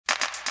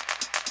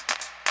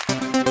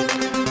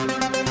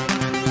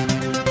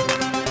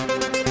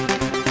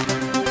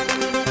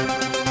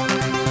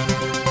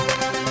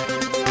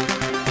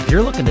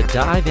you're looking to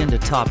dive into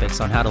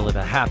topics on how to live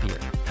a happier,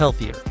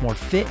 healthier, more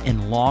fit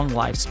and long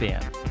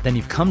lifespan, then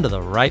you've come to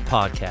the right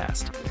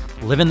podcast.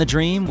 Livin the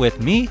Dream with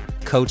me,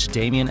 Coach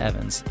Damian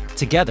Evans.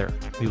 Together,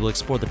 we will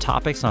explore the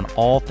topics on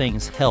all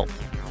things health,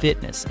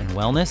 fitness, and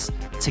wellness.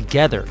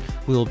 Together,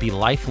 we will be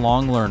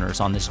lifelong learners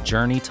on this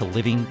journey to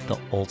living the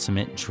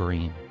ultimate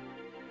dream.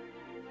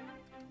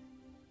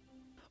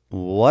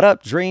 What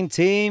up, Dream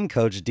Team?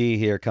 Coach D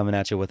here, coming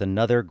at you with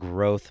another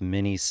growth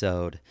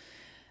mini-sode.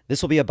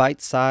 This will be a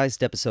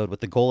bite-sized episode with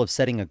the goal of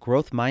setting a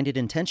growth-minded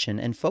intention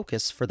and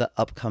focus for the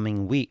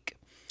upcoming week.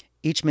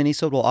 Each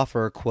mini-sode will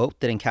offer a quote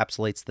that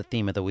encapsulates the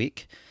theme of the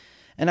week.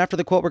 And after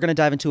the quote, we're going to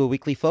dive into a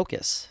weekly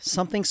focus,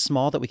 something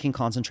small that we can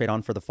concentrate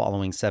on for the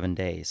following 7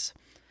 days,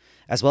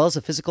 as well as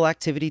a physical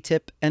activity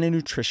tip and a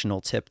nutritional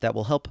tip that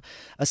will help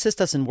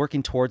assist us in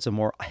working towards a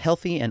more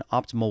healthy and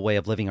optimal way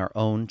of living our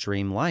own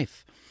dream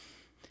life.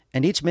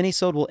 And each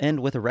mini-sode will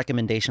end with a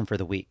recommendation for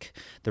the week.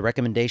 The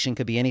recommendation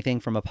could be anything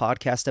from a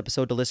podcast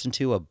episode to listen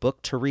to, a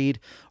book to read,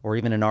 or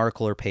even an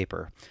article or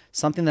paper.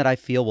 Something that I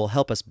feel will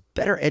help us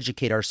better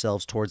educate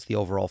ourselves towards the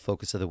overall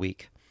focus of the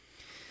week.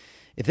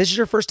 If this is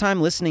your first time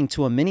listening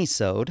to a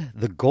mini-sode,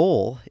 the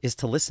goal is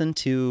to listen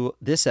to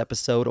this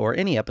episode or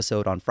any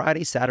episode on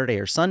Friday, Saturday,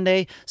 or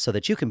Sunday so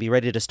that you can be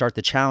ready to start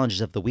the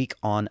challenges of the week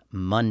on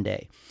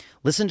Monday.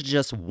 Listen to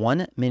just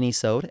one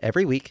mini-sode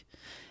every week.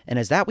 And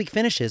as that week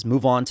finishes,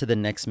 move on to the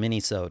next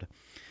mini-sode.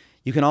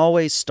 You can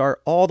always start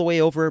all the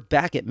way over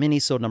back at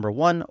mini-sode number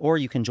 1, or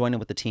you can join in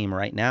with the team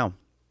right now.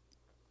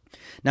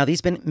 Now,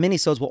 these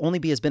mini-sodes will only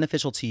be as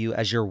beneficial to you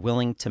as you're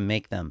willing to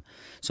make them.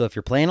 So if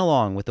you're playing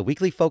along with the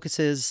weekly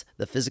focuses,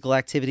 the physical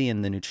activity,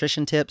 and the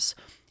nutrition tips,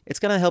 it's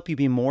going to help you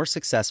be more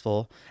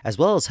successful, as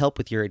well as help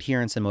with your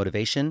adherence and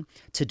motivation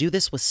to do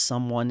this with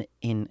someone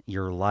in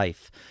your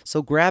life.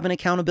 So grab an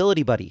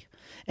accountability buddy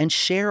and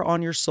share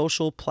on your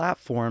social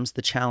platforms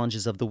the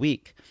challenges of the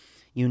week.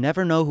 You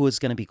never know who is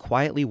going to be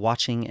quietly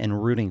watching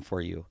and rooting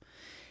for you.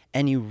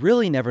 And you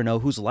really never know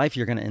whose life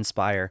you're going to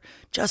inspire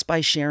just by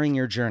sharing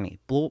your journey,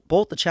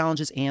 both the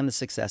challenges and the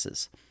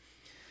successes.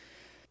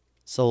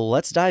 So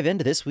let's dive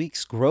into this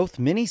week's growth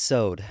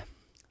mini-sode.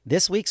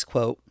 This week's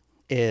quote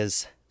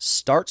is,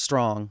 "Start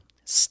strong,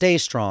 stay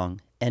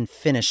strong, and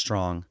finish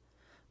strong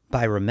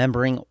by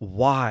remembering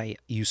why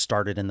you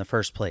started in the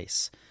first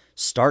place."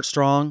 Start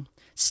strong,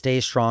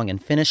 stay strong,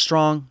 and finish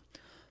strong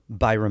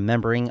by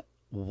remembering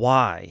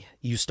why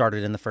you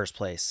started in the first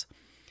place.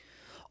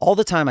 All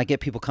the time I get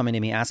people coming to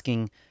me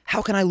asking,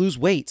 how can I lose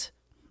weight?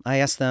 I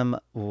ask them,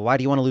 why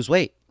do you want to lose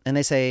weight? And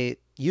they say,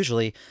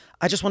 usually,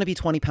 I just want to be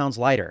 20 pounds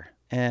lighter.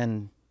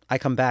 And I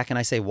come back and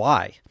I say,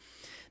 why?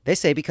 They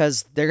say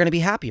because they're going to be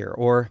happier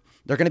or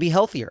they're going to be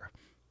healthier.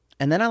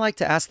 And then I like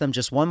to ask them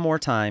just one more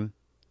time,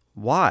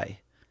 why?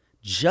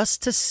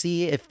 Just to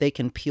see if they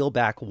can peel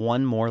back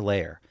one more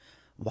layer.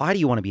 Why do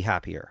you want to be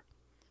happier?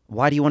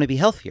 Why do you want to be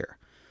healthier?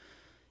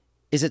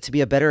 Is it to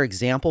be a better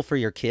example for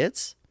your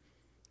kids?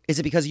 Is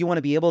it because you want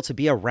to be able to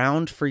be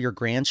around for your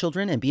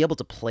grandchildren and be able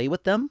to play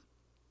with them?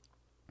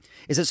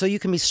 Is it so you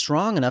can be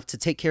strong enough to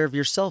take care of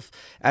yourself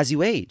as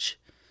you age?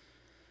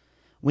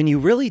 When you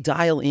really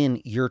dial in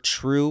your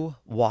true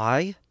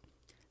why,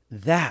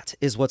 that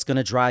is what's going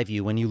to drive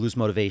you when you lose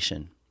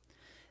motivation.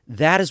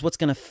 That is what's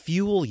going to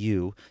fuel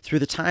you through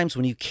the times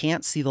when you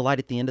can't see the light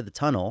at the end of the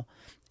tunnel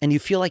and you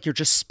feel like you're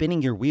just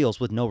spinning your wheels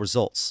with no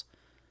results.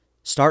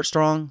 Start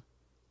strong,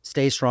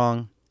 stay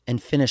strong,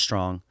 and finish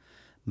strong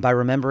by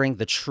remembering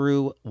the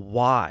true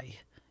why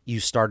you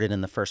started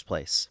in the first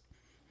place.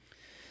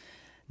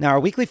 Now, our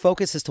weekly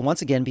focus is to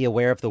once again be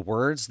aware of the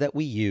words that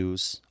we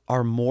use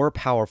are more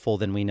powerful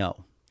than we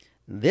know.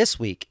 This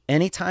week,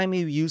 anytime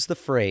you use the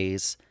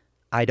phrase,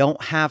 "I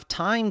don't have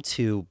time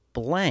to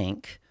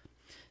blank,"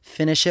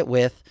 finish it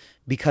with,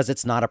 "because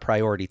it's not a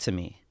priority to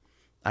me."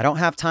 I don't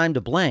have time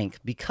to blank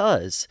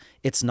because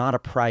it's not a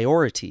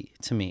priority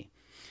to me.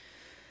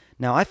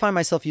 Now, I find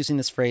myself using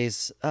this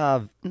phrase,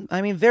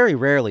 very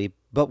rarely,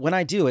 but when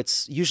I do,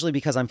 it's usually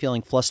because I'm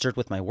feeling flustered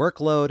with my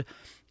workload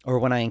or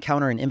when I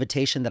encounter an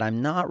invitation that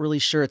I'm not really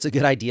sure it's a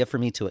good idea for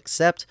me to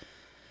accept.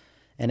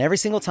 And every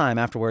single time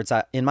afterwards,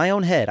 in my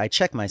own head, I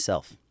check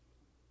myself.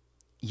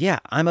 Yeah,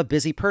 I'm a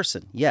busy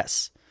person,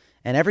 yes.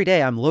 And every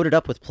day I'm loaded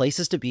up with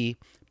places to be,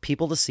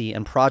 people to see,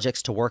 and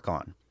projects to work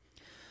on.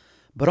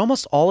 But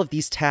almost all of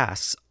these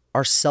tasks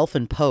are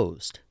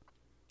self-imposed.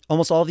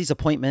 Almost all of these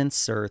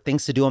appointments or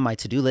things to do on my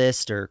to-do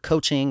list or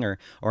coaching or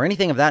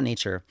anything of that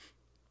nature,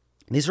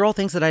 these are all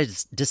things that I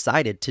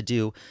decided to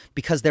do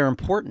because they're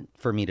important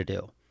for me to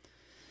do.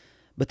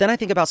 But then I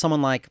think about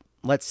someone like,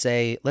 let's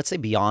say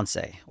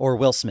Beyonce or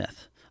Will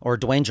Smith or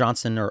Dwayne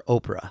Johnson or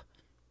Oprah.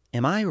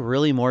 Am I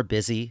really more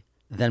busy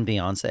than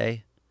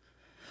Beyonce?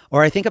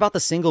 Or I think about the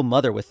single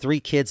mother with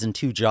 3 kids and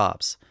 2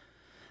 jobs.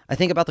 I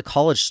think about the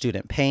college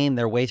student paying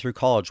their way through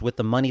college with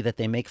the money that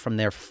they make from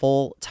their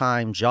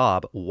full-time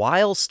job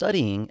while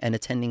studying and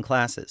attending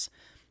classes.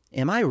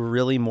 Am I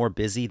really more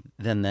busy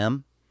than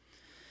them?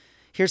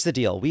 Here's the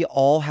deal. We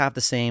all have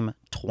the same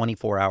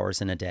 24 hours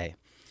in a day.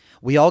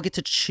 We all get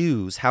to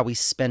choose how we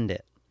spend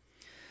it.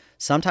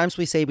 Sometimes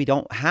we say we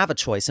don't have a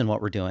choice in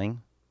what we're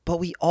doing, but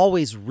we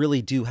always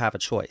really do have a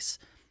choice.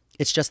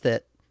 It's just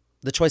that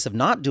the choice of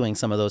not doing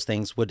some of those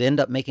things would end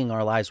up making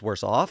our lives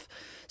worse off.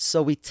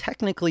 So we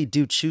technically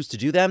do choose to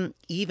do them,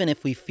 even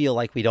if we feel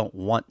like we don't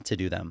want to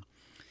do them.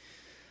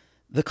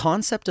 The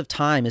concept of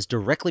time is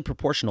directly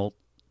proportional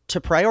to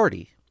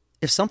priority.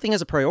 If something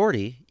is a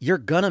priority, you're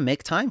going to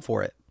make time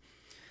for it.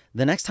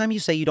 The next time you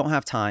say you don't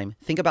have time,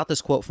 think about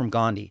this quote from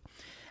Gandhi.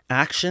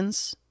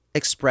 Actions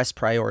express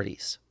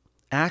priorities.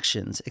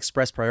 Actions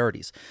express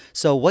priorities.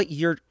 So what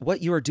you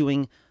are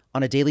doing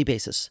on a daily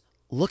basis,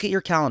 look at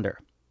your calendar.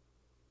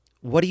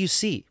 What do you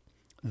see?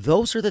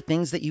 Those are the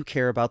things that you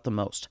care about the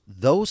most.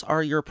 Those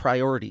are your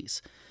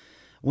priorities.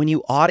 When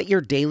you audit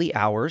your daily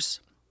hours,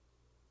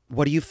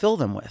 what do you fill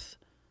them with?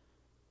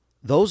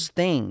 Those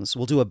things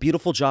will do a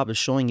beautiful job of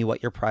showing you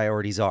what your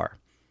priorities are.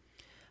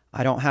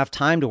 I don't have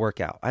time to work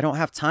out. I don't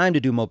have time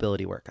to do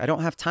mobility work. I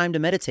don't have time to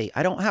meditate.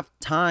 I don't have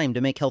time to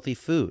make healthy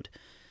food.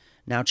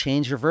 Now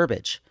change your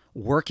verbiage.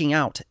 Working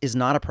out is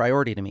not a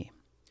priority to me.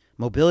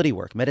 Mobility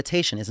work,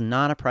 meditation is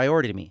not a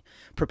priority to me.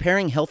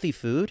 Preparing healthy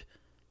food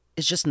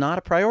is just not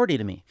a priority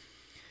to me.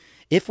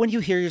 If when you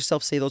hear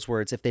yourself say those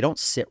words, if they don't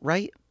sit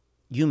right,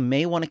 you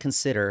may want to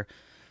consider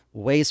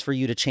ways for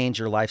you to change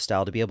your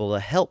lifestyle to be able to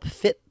help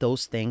fit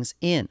those things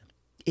in.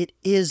 It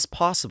is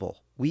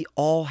possible. We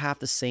all have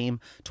the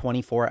same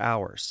 24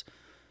 hours.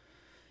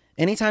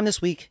 Anytime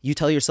this week you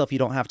tell yourself you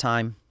don't have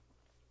time,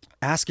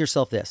 ask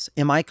yourself this: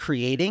 am I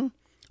creating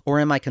or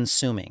am I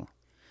consuming?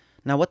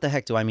 Now, what the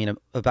heck do I mean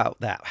about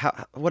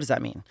that? What does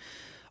that mean?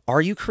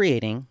 Are you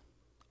creating?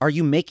 Are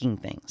you making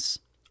things?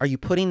 Are you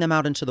putting them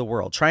out into the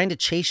world, trying to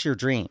chase your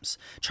dreams,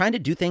 trying to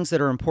do things that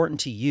are important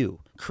to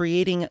you,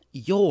 creating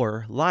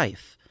your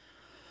life?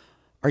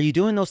 Are you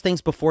doing those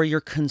things before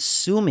you're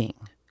consuming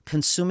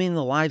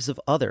the lives of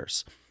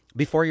others,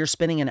 before you're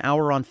spending an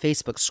hour on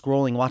Facebook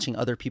scrolling, watching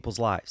other people's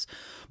lives,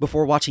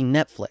 before watching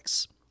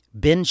Netflix,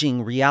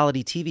 binging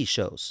reality TV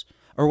shows,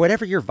 or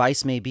whatever your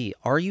vice may be?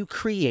 Are you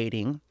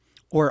creating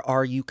or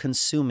are you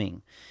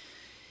consuming?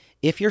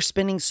 If you're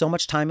spending so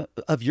much time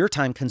of your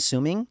time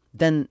consuming,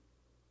 then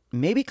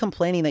maybe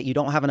complaining that you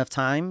don't have enough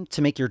time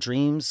to make your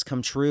dreams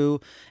come true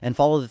and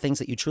follow the things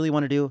that you truly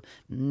want to do,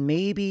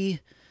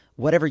 maybe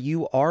whatever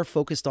you are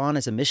focused on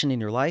as a mission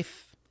in your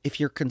life, if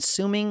you're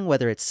consuming,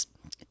 whether it's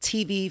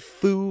TV,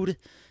 food,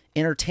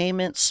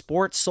 entertainment,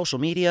 sports, social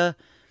media,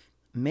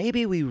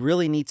 maybe we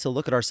really need to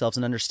look at ourselves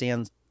and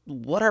understand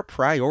what our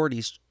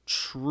priorities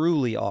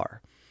truly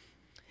are.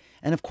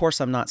 And of course,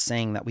 I'm not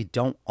saying that we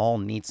don't all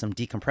need some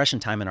decompression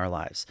time in our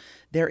lives.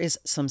 There is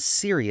some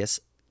serious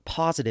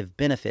positive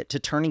benefit to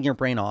turning your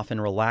brain off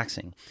and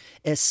relaxing,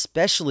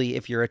 especially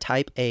if you're a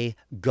type A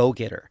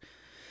go-getter.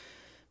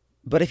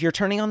 But if you're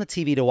turning on the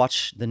TV to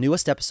watch the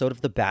newest episode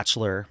of The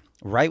Bachelor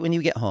right when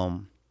you get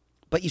home,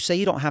 but you say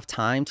you don't have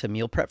time to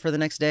meal prep for the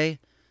next day,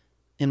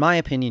 in my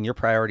opinion, your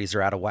priorities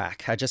are out of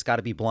whack. I just got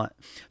to be blunt.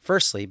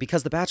 Firstly,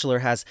 because The Bachelor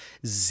has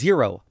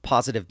zero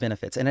positive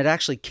benefits, and it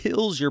actually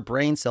kills your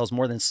brain cells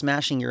more than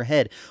smashing your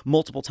head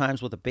multiple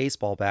times with a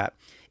baseball bat.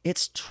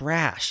 It's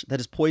trash that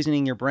is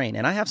poisoning your brain.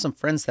 And I have some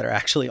friends that are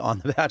actually on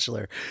The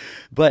Bachelor.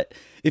 But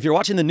if you're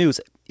watching the news,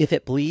 if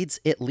it bleeds,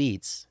 it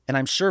leads. And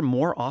I'm sure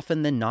more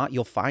often than not,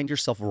 you'll find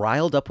yourself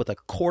riled up with a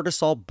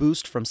cortisol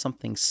boost from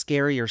something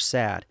scary or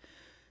sad.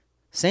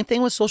 Same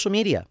thing with social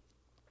media.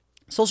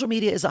 Social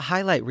media is a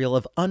highlight reel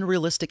of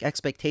unrealistic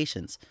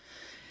expectations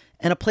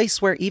and a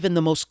place where even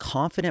the most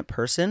confident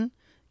person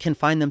can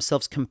find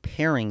themselves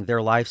comparing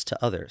their lives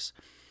to others.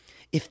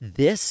 If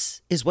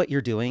this is what you're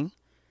doing,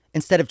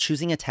 instead of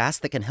choosing a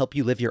task that can help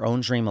you live your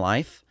own dream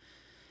life,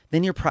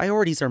 then your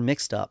priorities are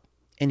mixed up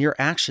and your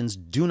actions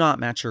do not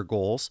match your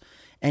goals,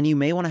 and you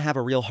may want to have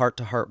a real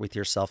heart-to-heart with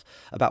yourself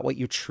about what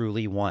you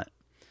truly want.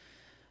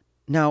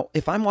 Now,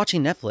 if I'm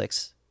watching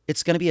Netflix,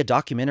 it's going to be a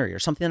documentary or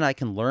something that I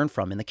can learn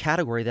from in the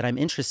category that I'm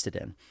interested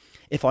in.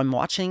 If I'm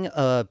watching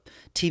a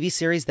TV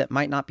series that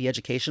might not be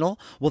educational,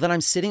 well, then I'm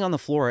sitting on the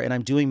floor and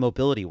I'm doing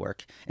mobility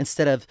work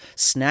instead of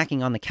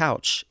snacking on the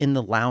couch in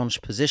the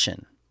lounge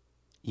position.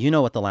 You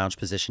know what the lounge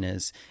position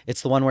is.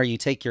 It's the one where you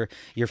take your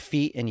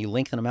feet and you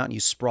lengthen them out and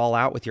you sprawl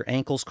out with your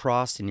ankles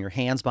crossed and your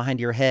hands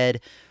behind your head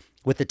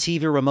with the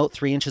TV remote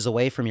 3 inches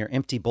away from your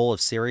empty bowl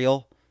of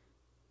cereal.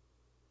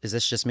 Is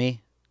this just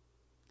me?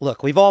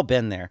 Look, we've all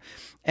been there.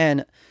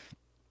 And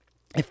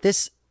if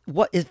this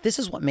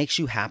is what makes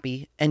you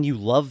happy and you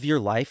love your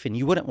life and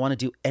you wouldn't want to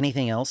do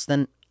anything else,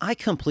 then I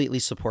completely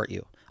support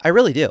you. I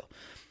really do.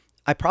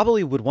 I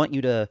probably would want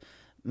you to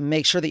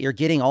make sure that you're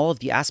getting all of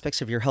the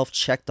aspects of your health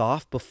checked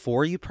off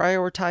before you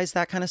prioritize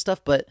that kind of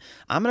stuff. But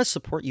I'm going to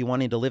support you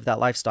wanting to live that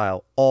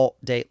lifestyle all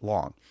day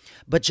long.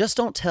 But just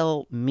don't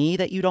tell me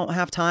that you don't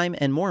have time.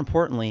 And more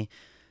importantly,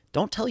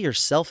 don't tell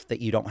yourself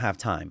that you don't have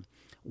time.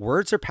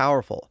 Words are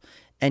powerful,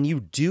 and you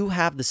do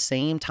have the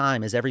same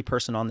time as every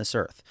person on this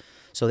earth.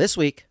 So this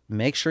week,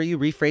 make sure you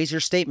rephrase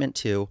your statement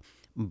to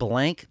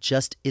blank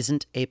just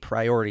isn't a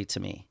priority to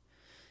me,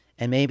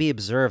 and maybe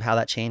observe how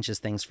that changes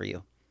things for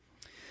you.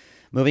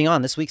 Moving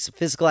on, this week's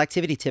physical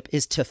activity tip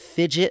is to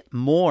fidget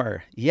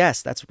more.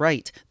 Yes, that's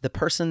right. The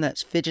person that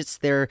fidgets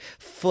their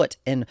foot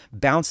and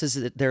bounces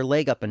their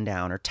leg up and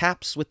down or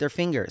taps with their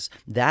fingers,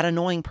 that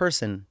annoying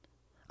person,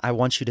 I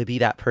want you to be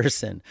that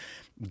person.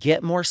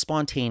 Get more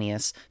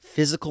spontaneous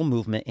physical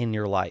movement in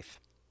your life.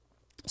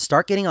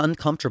 Start getting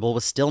uncomfortable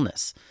with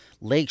stillness,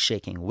 leg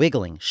shaking,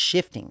 wiggling,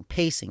 shifting,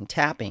 pacing,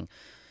 tapping.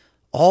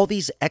 All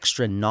these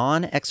extra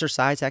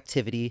non-exercise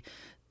activity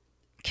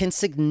can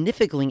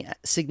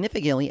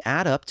significantly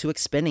add up to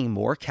expending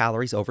more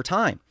calories over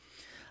time.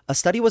 A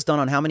study was done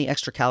on how many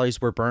extra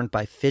calories were burned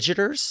by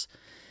fidgeters,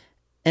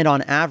 and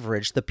on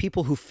average, the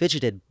people who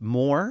fidgeted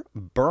more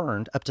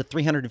burned up to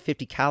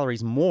 350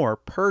 calories more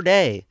per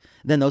day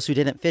than those who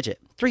didn't fidget.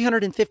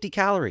 350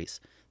 calories.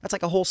 That's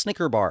like a whole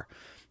Snicker bar.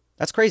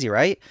 That's crazy,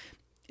 right?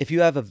 If you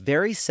have a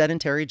very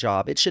sedentary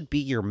job, it should be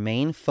your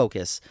main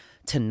focus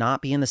to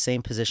not be in the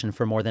same position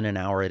for more than an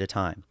hour at a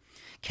time.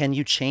 Can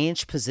you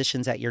change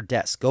positions at your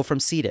desk? Go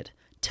from seated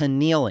to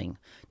kneeling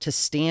to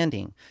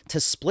standing to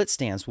split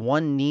stance,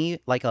 one knee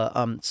like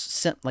a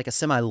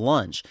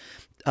semi-lunge,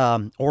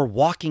 or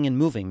walking and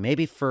moving,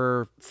 maybe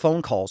for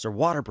phone calls or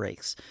water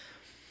breaks.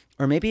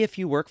 Or maybe if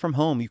you work from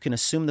home, you can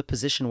assume the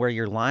position where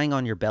you're lying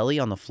on your belly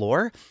on the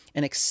floor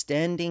and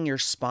extending your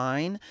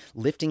spine,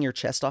 lifting your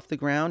chest off the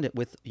ground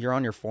you're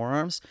on your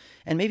forearms,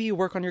 and maybe you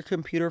work on your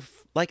computer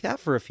like that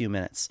for a few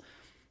minutes.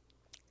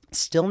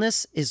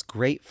 Stillness is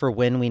great for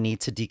when we need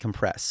to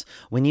decompress,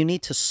 when you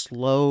need to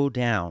slow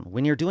down,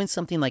 when you're doing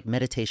something like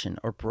meditation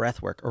or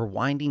breath work or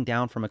winding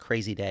down from a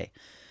crazy day.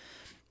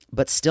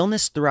 But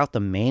stillness throughout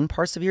the main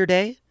parts of your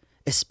day,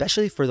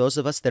 especially for those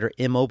of us that are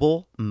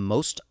immobile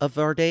most of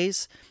our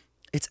days,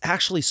 it's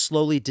actually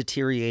slowly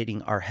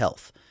deteriorating our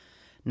health.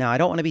 Now, I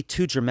don't want to be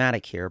too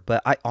dramatic here,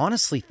 but I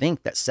honestly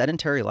think that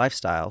sedentary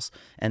lifestyles,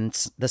 and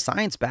the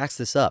science backs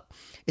this up,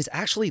 is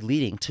actually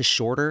leading to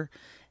shorter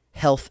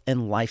health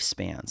and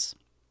lifespans.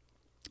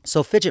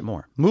 So fidget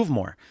more, move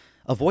more,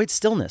 avoid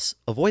stillness,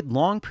 avoid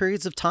long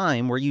periods of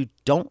time where you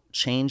don't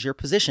change your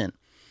position.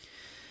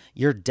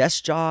 Your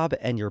desk job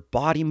and your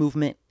body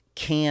movement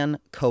can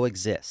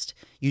coexist.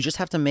 You just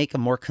have to make a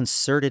more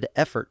concerted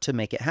effort to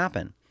make it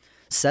happen.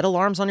 Set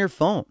alarms on your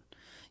phone.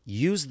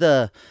 Use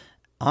the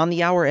on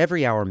the hour,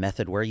 every hour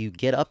method where you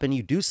get up and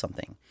you do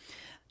something.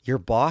 Your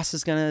boss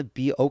is going to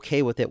be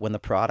okay with it when the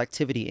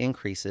productivity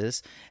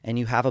increases and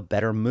you have a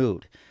better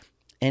mood.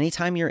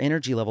 Anytime your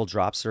energy level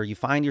drops or you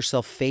find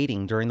yourself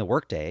fading during the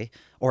workday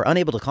or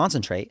unable to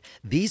concentrate,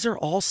 these are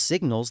all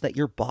signals that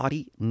your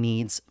body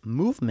needs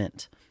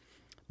movement.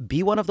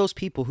 Be one of those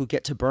people who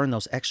get to burn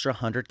those extra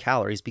 100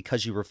 calories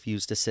because you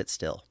refuse to sit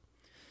still.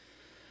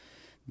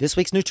 This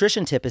week's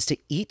nutrition tip is to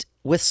eat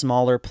with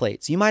smaller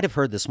plates. You might have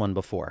heard this one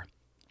before.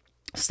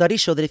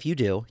 Studies show that if you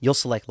do, you'll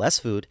select less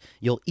food,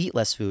 you'll eat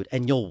less food,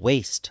 and you'll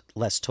waste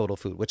less total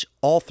food, which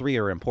all three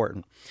are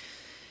important.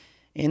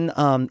 In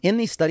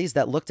these studies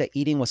that looked at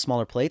eating with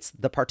smaller plates,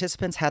 the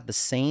participants had the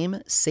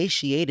same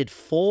satiated,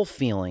 full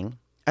feeling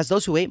as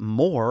those who ate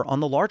more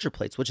on the larger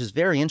plates, which is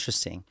very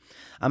interesting.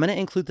 I'm going to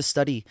include the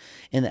study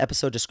in the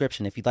episode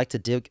description if you'd like to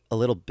dig a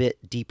little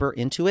bit deeper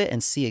into it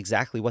and see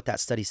exactly what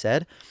that study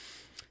said.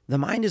 The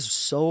mind is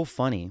so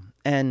funny,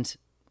 and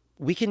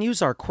we can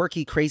use our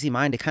quirky, crazy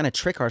mind to kind of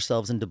trick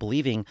ourselves into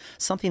believing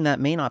something that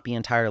may not be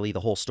entirely the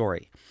whole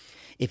story.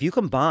 If you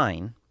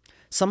combine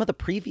some of the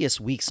previous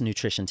week's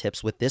nutrition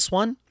tips with this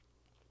one,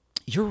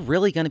 you're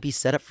really going to be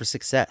set up for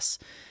success.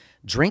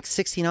 Drink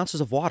 16 ounces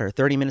of water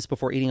 30 minutes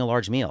before eating a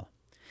large meal.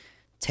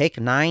 Take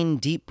 9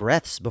 deep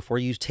breaths before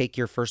you take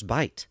your first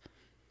bite.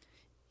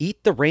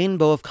 Eat the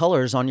rainbow of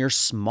colors on your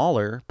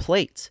smaller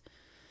plate.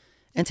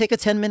 And take a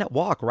 10-minute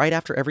walk right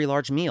after every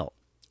large meal.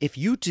 If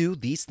you do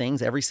these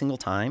things every single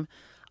time,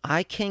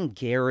 I can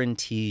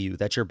guarantee you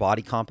that your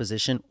body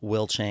composition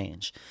will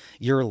change.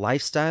 Your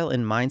lifestyle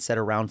and mindset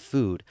around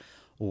food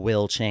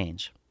will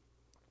change.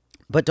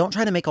 But don't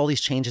try to make all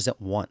these changes at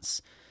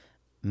once.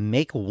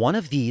 Make one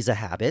of these a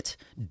habit.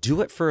 Do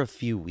it for a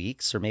few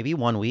weeks or maybe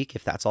 1 week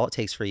if that's all it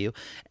takes for you.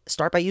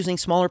 Start by using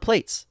smaller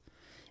plates.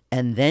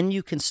 And then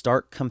you can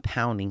start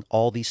compounding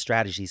all these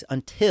strategies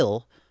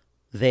until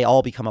they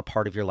all become a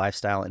part of your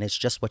lifestyle and it's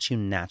just what you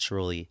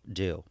naturally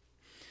do.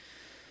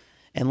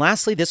 And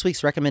lastly, this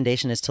week's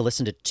recommendation is to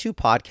listen to 2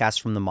 podcasts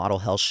from the Model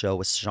Health Show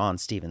with Sean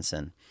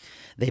Stevenson.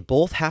 They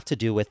both have to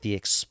do with the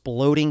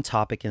exploding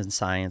topic in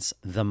science,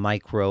 the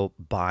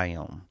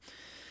microbiome.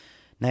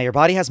 Now, your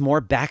body has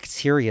more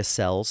bacteria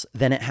cells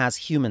than it has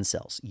human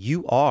cells.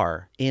 You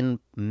are, in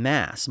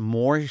mass,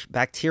 more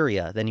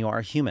bacteria than you are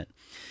human.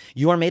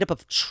 You are made up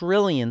of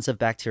trillions of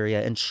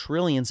bacteria and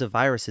trillions of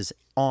viruses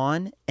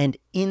on and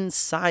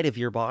inside of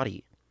your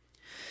body.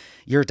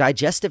 Your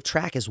digestive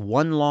tract is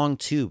one long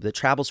tube that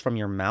travels from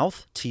your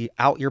mouth to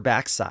out your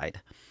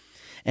backside.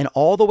 And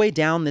all the way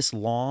down this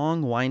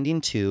long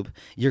winding tube,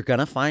 you're going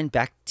to find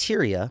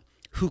bacteria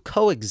who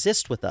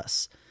coexist with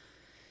us.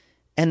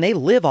 And they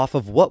live off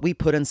of what we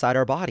put inside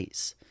our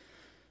bodies.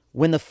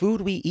 When the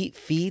food we eat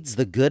feeds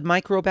the good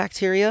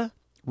microbacteria,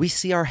 we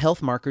see our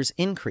health markers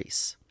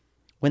increase.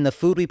 When the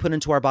food we put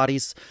into our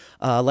bodies,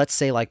 let's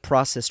say like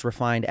processed,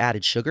 refined,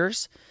 added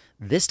sugars,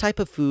 this type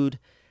of food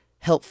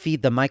help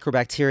feed the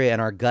microbacteria in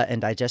our gut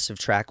and digestive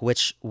tract,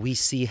 which we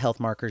see health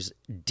markers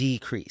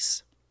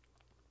decrease.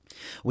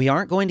 We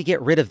aren't going to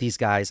get rid of these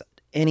guys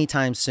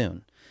anytime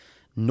soon,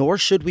 nor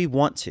should we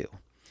want to.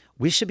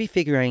 We should be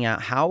figuring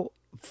out how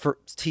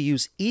to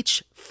use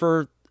each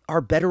for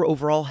our better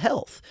overall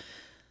health.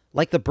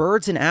 Like the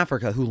birds in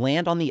Africa who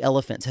land on the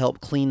elephant to help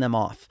clean them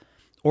off,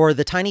 or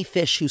the tiny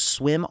fish who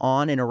swim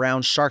on and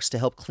around sharks to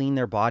help clean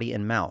their body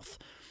and mouth.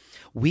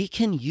 We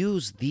can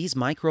use these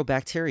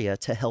microbacteria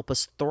to help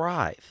us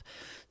thrive.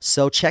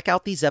 So check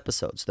out these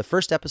episodes. The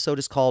first episode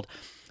is called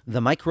The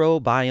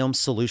Microbiome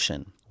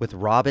Solution with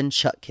Robin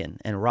Chutkin,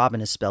 and Robin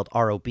is spelled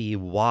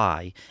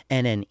Robynne.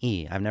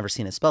 I've never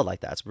seen it spelled like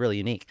that. It's really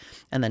unique.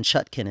 And then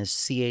Chutkin is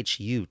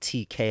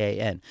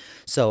Chutkan.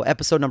 So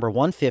episode number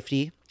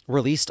 150,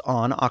 released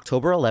on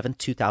October 11th,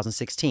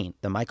 2016,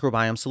 The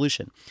Microbiome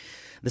Solution.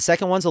 The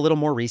second one's a little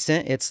more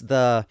recent. It's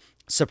the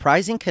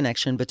surprising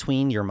connection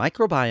between your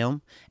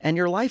microbiome and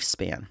your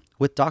lifespan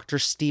with Dr.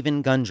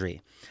 Stephen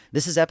Gundry.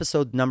 This is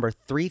episode number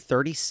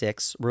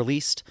 336,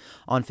 released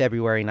on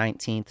February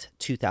 19th,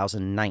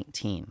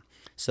 2019.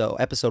 So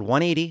episode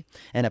 180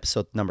 and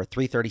episode number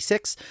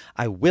 336.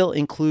 I will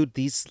include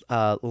these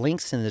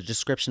links in the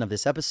description of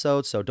this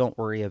episode, so don't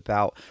worry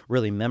about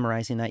really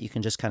memorizing that. You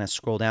can just kind of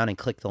scroll down and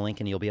click the link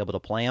and you'll be able to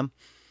play them.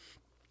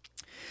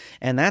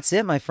 And that's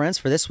it, my friends,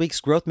 for this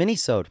week's Growth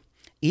Minisode.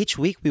 Each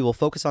week, we will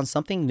focus on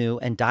something new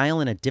and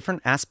dial in a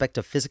different aspect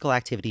of physical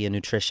activity and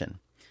nutrition.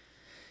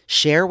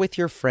 Share with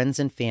your friends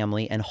and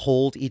family and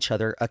hold each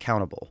other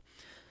accountable.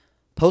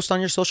 Post on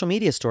your social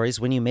media stories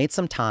when you made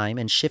some time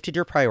and shifted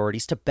your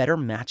priorities to better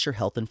match your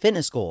health and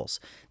fitness goals.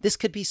 This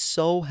could be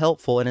so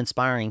helpful and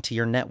inspiring to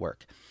your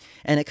network,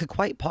 and it could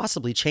quite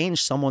possibly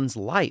change someone's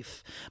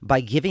life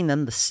by giving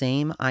them the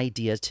same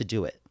idea to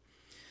do it.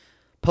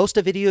 Post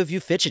a video of you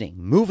fidgeting,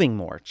 moving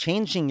more,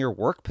 changing your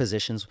work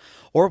positions,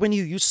 or when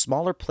you use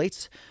smaller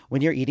plates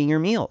when you're eating your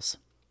meals.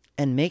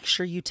 And make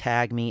sure you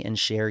tag me and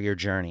share your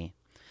journey.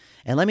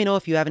 And let me know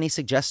if you have any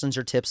suggestions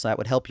or tips that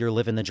would help your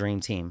Livin the Dream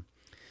team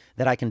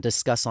that I can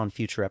discuss on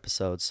future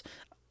episodes.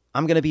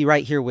 I'm going to be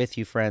right here with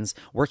you, friends,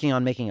 working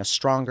on making us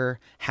stronger,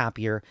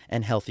 happier,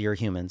 and healthier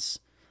humans.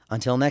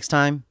 Until next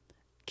time,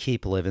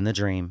 keep living the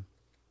dream.